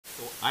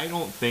I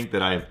don't think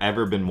that I've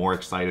ever been more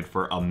excited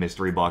for a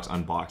mystery box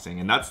unboxing,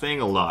 and that's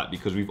saying a lot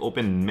because we've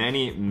opened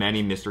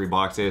many mystery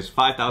boxes,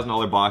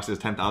 $5,000 boxes,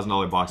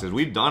 $10,000 boxes.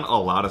 We've done a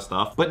lot of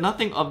stuff, but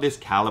nothing of this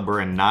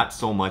caliber and not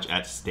so much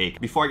at stake.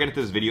 Before I get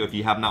into this video, if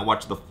you have not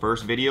watched the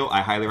first video,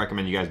 I highly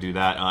recommend you guys do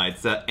that.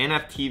 It's an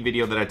NFT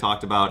video that I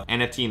talked about,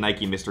 NFT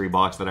Nike mystery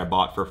box that I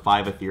bought for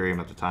 5 Ethereum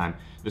at the time.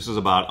 This was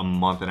about a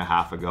month and a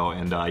half ago,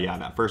 and yeah,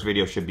 that first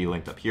video should be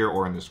linked up here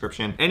or in the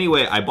description.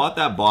 Anyway, I bought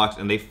that box,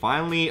 and they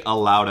finally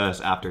allowed us,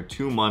 after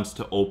 2 months,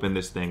 to open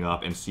this thing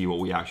up and see what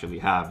we actually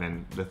have.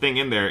 And the thing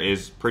in there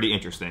is pretty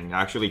interesting.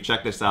 Actually,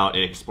 check this out.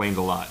 It explains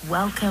a lot.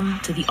 Welcome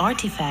to the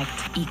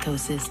Artifact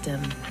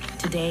ecosystem.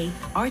 Today,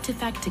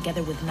 Artifact,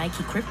 together with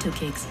Nike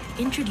CryptoKicks,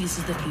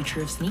 introduces the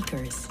future of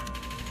sneakers.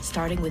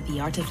 Starting with the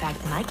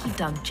Artifact Nike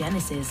Dunk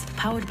Genesis,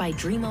 powered by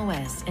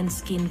DreamOS and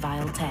Skin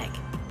Vial Tech.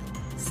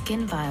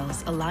 Skin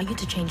Vials allow you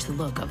to change the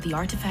look of the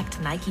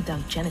Artifact Nike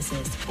Dunk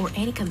Genesis or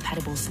any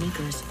compatible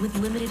sneakers with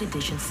limited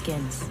edition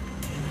skins.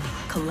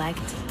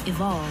 Collect,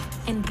 evolve,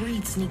 and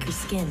breed sneaker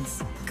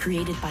skins,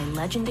 created by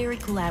legendary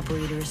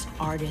collaborators,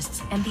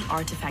 artists, and the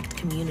Artifact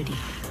community.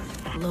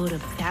 Load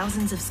up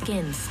thousands of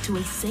skins to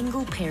a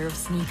single pair of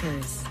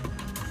sneakers.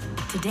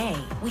 Today,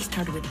 we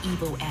start with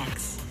Evo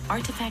X,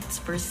 Artifact's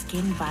first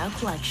skin vial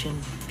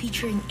collection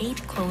featuring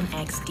 8 Clone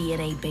X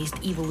DNA-based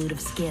evolutive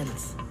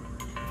skins.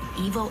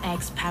 Evo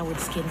X powered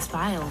skins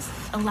vials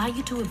allow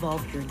you to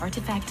evolve your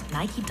Artifact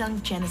Nike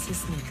Dunk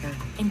Genesis sneaker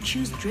and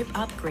choose drip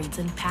upgrades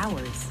and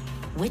powers.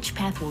 Which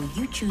path will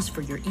you choose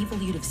for your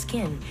evolutive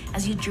skin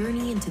as you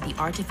journey into the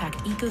Artifact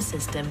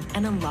ecosystem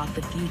and unlock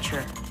the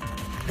future?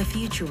 The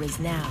future is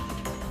now.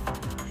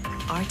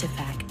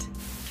 Artifact.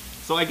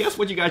 So I guess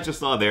what you guys just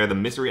saw there, the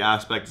mystery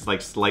aspect is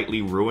like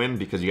slightly ruined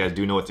because you guys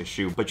do know it's a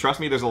shoe. But trust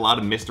me, there's a lot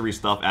of mystery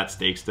stuff at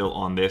stake still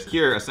on this.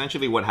 Here,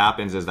 essentially what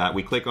happens is that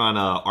we click on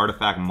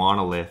Artifact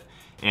Monolith,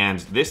 and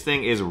this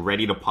thing is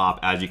ready to pop.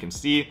 As you can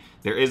see,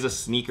 there is a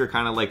sneaker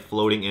kind of like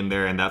floating in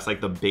there, and that's like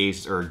the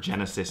base or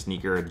Genesis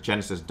sneaker, the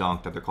Genesis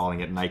Dunk that they're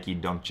calling it, Nike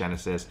Dunk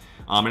Genesis.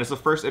 And it's the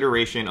first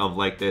iteration of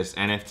like this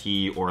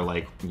NFT or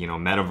like, you know,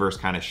 metaverse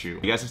kind of shoe.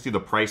 You guys can see the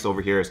price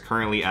over here is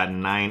currently at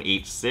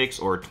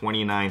 $986 or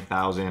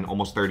 29,000,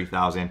 almost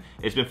 30,000.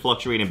 It's been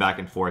fluctuating back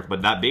and forth,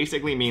 but that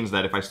basically means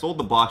that if I sold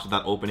the box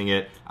without opening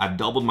it, I've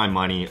doubled my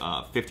money,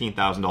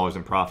 $15,000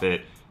 in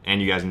profit. And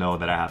you guys know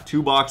that I have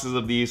 2 boxes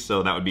of these,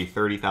 so that would be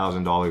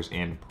 $30,000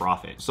 in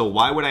profit. So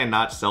why would I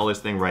not sell this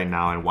thing right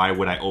now, and why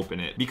would I open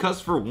it? Because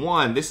for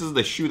one, this is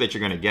the shoe that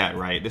you're gonna get,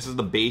 right? This is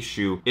the base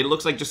shoe. It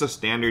looks like just a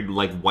standard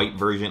like white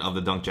version of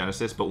the Dunk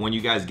Genesis, but when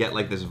you guys get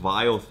like this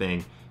vial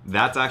thing,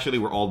 that's actually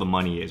where all the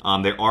money is.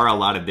 There are a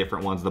lot of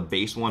different ones, the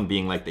base one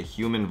being like the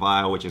human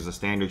vial, which is a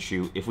standard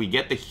shoe. If we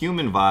get the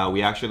human vial,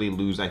 we actually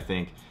lose, I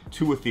think,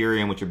 2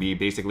 Ethereum, which would be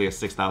basically a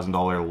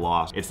 $6,000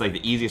 loss. It's like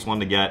the easiest one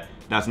to get.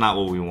 That's not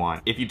what we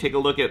want. If you take a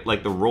look at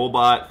like the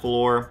robot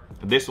floor,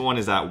 this one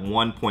is at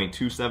 1.27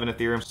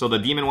 Ethereum. So the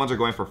demon ones are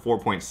going for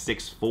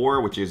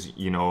 4.64, which is,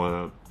 you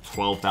know,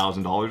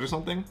 $12,000 or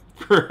something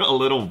for a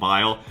little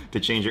vial to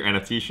change your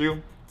NFT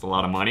shoe. It's a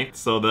lot of money.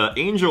 So the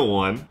angel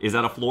one is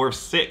at a floor of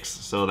 6.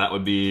 So that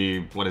would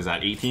be, what is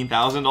that,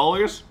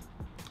 $18,000?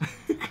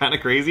 Kind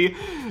of crazy.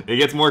 It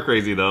gets more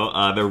crazy though.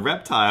 The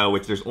reptile,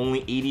 which there's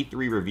only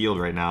 83 revealed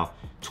right now,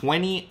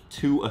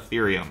 22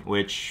 Ethereum,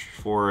 which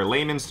for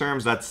layman's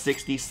terms, that's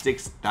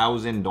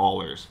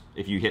 $66,000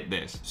 if you hit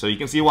this. So you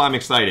can see why I'm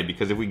excited,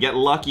 because if we get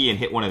lucky and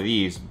hit one of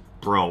these,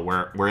 bro,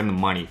 we're in the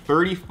money.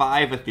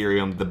 35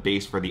 Ethereum, the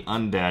base for the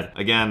undead.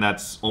 Again,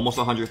 that's almost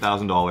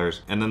 $100,000.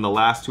 And then the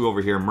last 2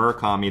 over here,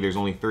 Murakami, there's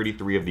only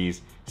 33 of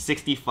these.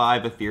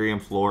 65 Ethereum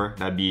floor,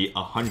 that'd be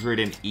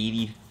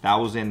 $180,000.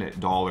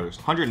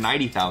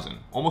 $190,000,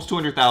 almost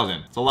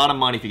 $200,000. It's a lot of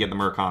money if you get the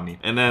Murakami.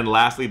 And then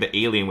lastly, the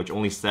alien, which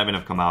only 7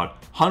 have come out,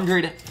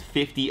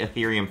 150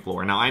 Ethereum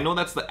floor. Now I know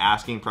that's the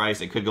asking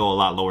price. It could go a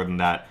lot lower than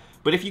that.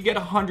 But if you get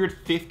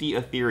 150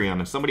 Ethereum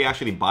and somebody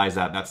actually buys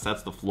that, that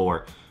sets the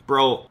floor.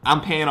 Bro,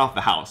 I'm paying off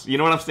the house. You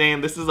know what I'm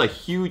saying? This is a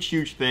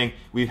huge thing.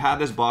 We've had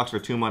this box for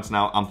 2 months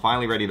now. I'm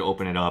finally ready to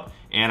open it up,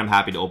 and I'm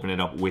happy to open it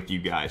up with you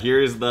guys.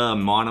 Here's the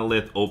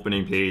monolith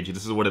opening page.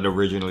 This is what it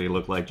originally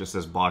looked like, just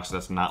this box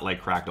that's not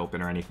like cracked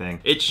open or anything.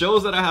 It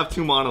shows that I have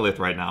 2 monolith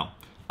right now.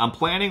 I'm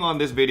planning on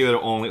this video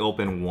to only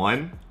open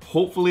 1.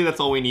 Hopefully that's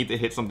all we need to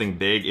hit something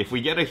big. If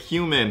we get a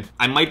human,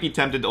 I might be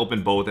tempted to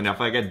open both, and if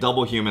I get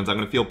double humans, I'm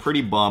gonna feel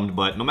pretty bummed,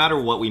 but no matter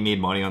what, we made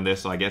money on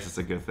this, so I guess it's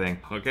a good thing.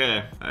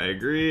 Okay, I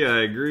agree.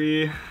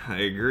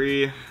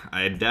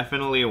 I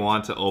definitely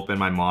want to open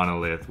my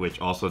monolith,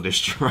 which also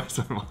destroys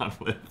my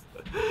monolith.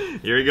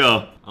 Here we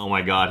go. Oh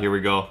my god, here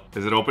we go.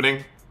 Is it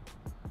opening?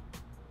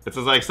 It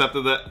says I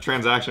accepted that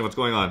transaction. What's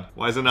going on?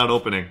 Why is it not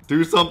opening?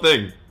 Do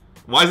something.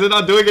 Why is it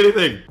not doing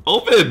anything?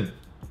 Open!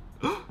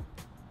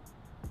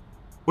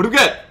 What do we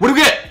get? What do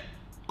we get?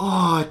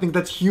 Oh, I think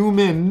that's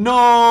human.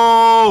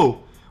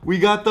 No! We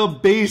got the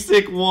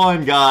basic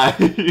one,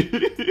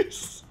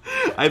 guys.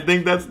 I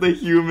think that's the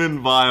human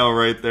vial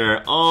right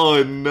there.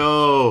 Oh,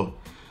 no.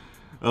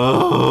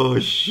 Oh,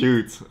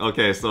 shoot.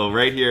 Okay, so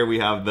right here we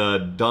have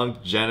the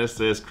Dunk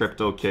Genesis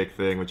crypto kick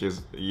thing, which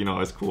is, you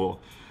know, it's cool.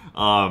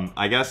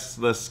 I guess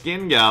the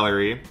skin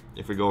gallery,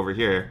 if we go over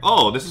here.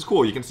 Oh, this is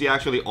cool. You can see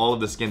actually all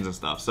of the skins and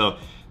stuff. So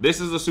this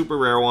is the super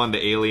rare one,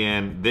 the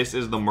alien. This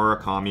is the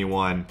Murakami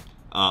one,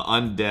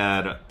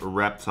 undead,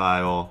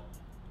 reptile,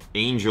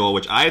 angel,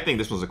 which I think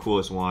this was the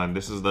coolest one.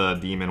 This is the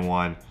demon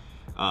one.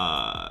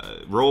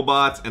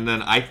 Robots, and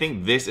then I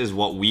think this is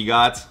what we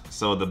got.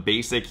 So the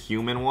basic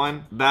human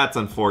one. That's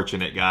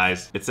unfortunate,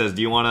 guys. It says,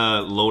 do you want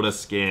to load a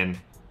skin?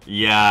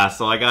 Yeah,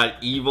 so I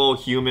got Evil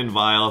Human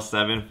Vial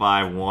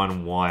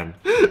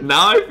 7511.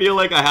 Now I feel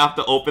like I have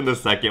to open the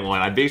second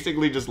one. I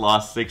basically just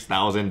lost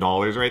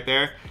 $6,000 right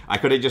there. I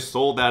could have just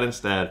sold that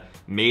instead,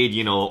 made,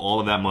 you know, all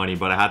of that money,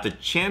 but I had to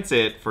chance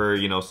it for,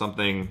 you know,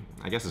 something,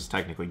 I guess it's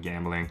technically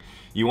gambling.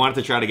 You wanted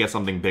to try to get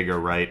something bigger,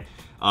 right?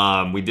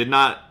 We did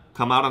not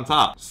come out on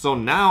top. So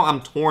now I'm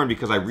torn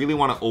because I really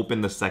want to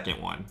open the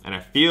second one, and I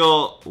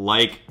feel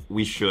like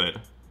we should.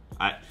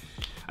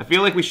 I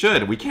feel like we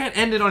should. We can't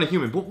end it on a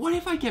human, but what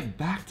if I get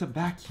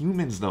back-to-back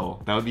humans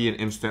though? That would be an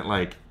instant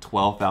like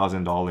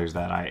 $12,000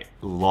 that I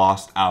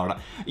lost out on.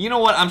 You know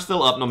what? I'm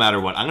still up no matter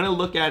what. I'm gonna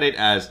look at it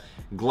as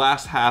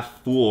glass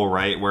half full,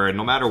 right? Where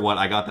no matter what,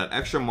 I got that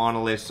extra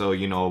monolith, so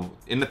you know,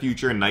 in the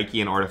future,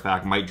 Nike and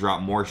Artifact might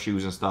drop more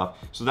shoes and stuff.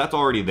 So that's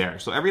already there.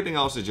 So everything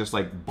else is just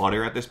like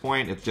butter at this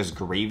point. It's just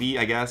gravy,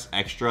 I guess.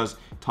 Extras,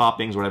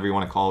 toppings, whatever you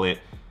want to call it.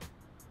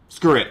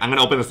 Screw it. I'm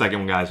gonna open the second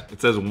one, guys. It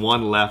says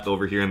one left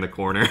over here in the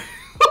corner.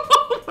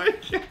 Oh my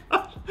god.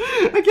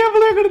 I can't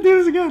believe I'm gonna do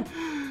this again.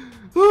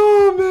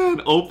 Oh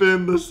man.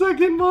 Open the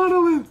second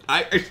monolith.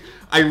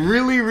 I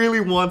really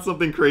want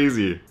something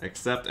crazy.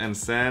 Accept and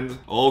send.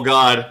 Oh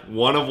god.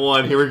 One of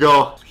one. Here we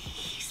go.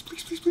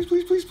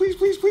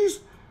 Please.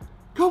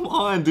 Come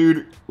on,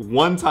 dude.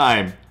 One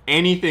time.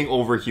 Anything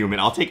over human.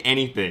 I'll take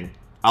anything.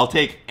 I'll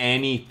take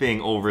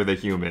anything over the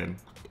human.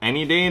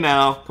 Any day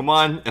now. Come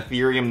on,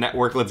 Ethereum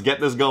network. Let's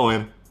get this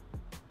going.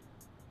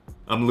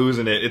 I'm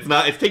losing it.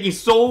 It's taking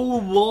so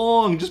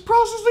long. Just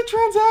process the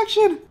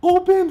transaction.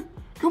 Open.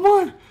 Come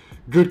on.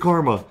 Good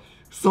karma.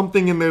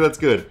 Something in there that's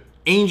good.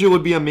 Angel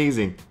would be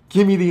amazing.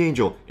 Give me the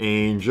angel.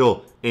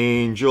 Angel.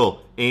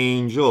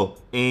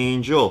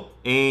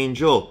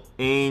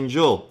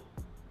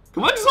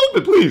 Come on, just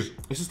open, please.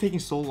 This is taking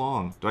so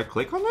long. Do I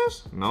click on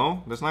this?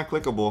 No, that's not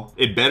clickable.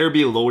 It better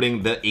be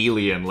loading the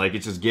alien. Like,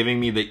 it's just giving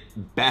me the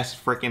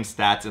best freaking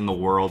stats in the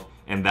world,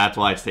 and that's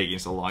why it's taking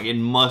so long. It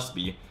must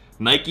be.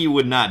 Nike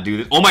would not do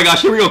this. Oh my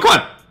gosh, here we go, come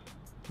on.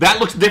 That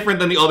looks different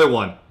than the other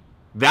one.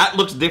 That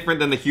looks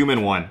different than the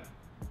human one.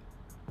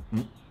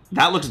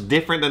 That looks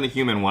different than the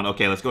human one.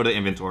 Okay, let's go to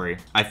inventory.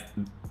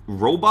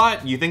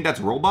 Robot? You think that's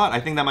robot? I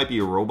think that might be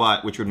a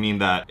robot, which would mean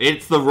that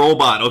it's the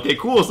robot. Okay,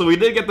 cool. So we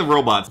did get the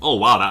robots. Oh,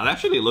 wow. That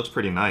actually looks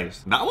pretty nice.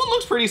 That one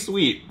looks pretty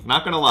sweet.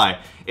 Not gonna lie.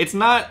 It's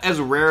not as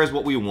rare as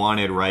what we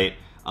wanted, right?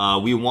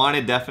 We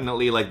wanted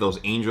definitely like those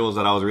angels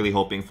that I was really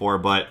hoping for,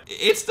 but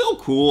it's still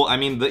cool. I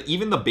mean,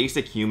 even the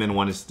basic human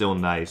one is still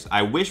nice.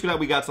 I wish that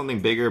we got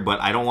something bigger,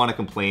 but I don't want to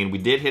complain. We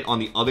did hit on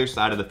the other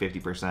side of the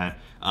 50%.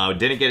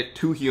 Didn't get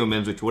 2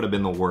 humans, which would have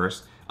been the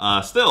worst.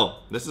 Still,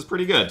 this is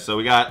pretty good. So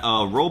we got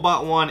a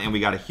robot one and we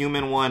got a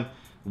human one.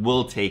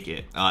 We'll take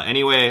it.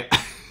 Anyway,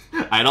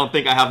 I don't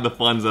think I have the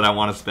funds that I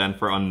want to spend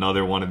for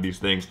another one of these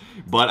things,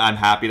 but I'm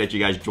happy that you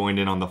guys joined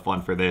in on the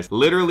fun for this.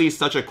 Literally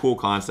such a cool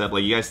concept.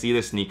 Like, you guys see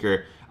this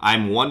sneaker.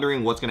 I'm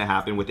wondering what's going to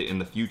happen with it in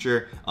the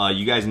future.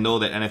 You guys know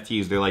that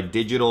NFTs, they're like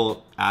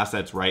digital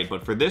assets, right?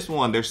 But for this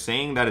one, they're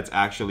saying that it's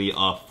actually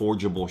a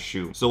forgeable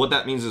shoe. So what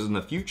that means is in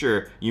the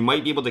future, you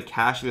might be able to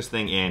cash this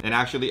thing in and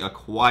actually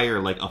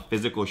acquire like a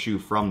physical shoe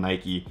from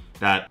Nike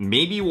that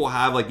maybe will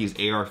have like these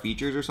AR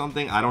features or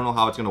something. I don't know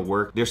how it's going to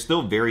work. They're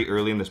still very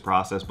early in this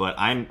process, but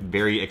I'm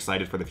very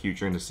excited for the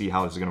future and to see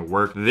how this is going to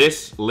work.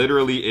 This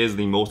literally is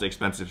the most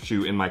expensive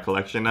shoe in my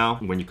collection now.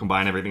 When you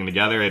combine everything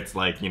together, it's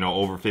like, you know,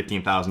 over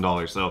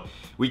 $15,000. So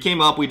we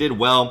came up, we did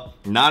well,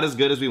 not as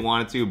good as we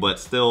wanted to, but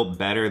still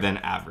better than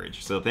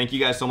average. So thank you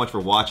guys so much for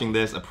watching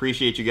this.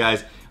 Appreciate you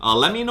guys.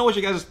 Let me know what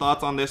you guys'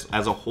 thoughts on this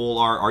as a whole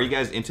are. Are you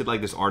guys into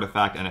like this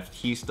artifact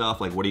NFT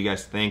stuff? Like, what do you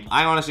guys think?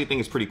 I honestly think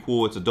it's pretty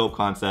cool. It's a dope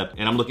concept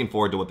and I'm looking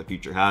forward to what the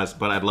future has,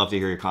 but I'd love to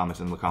hear your comments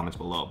in the comments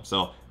below.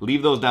 So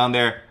leave those down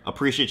there.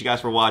 Appreciate you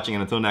guys for watching,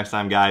 and until next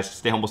time, guys,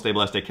 stay humble, stay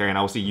blessed, take care, and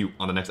I will see you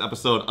on the next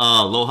episode.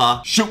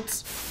 Aloha,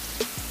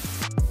 shoots.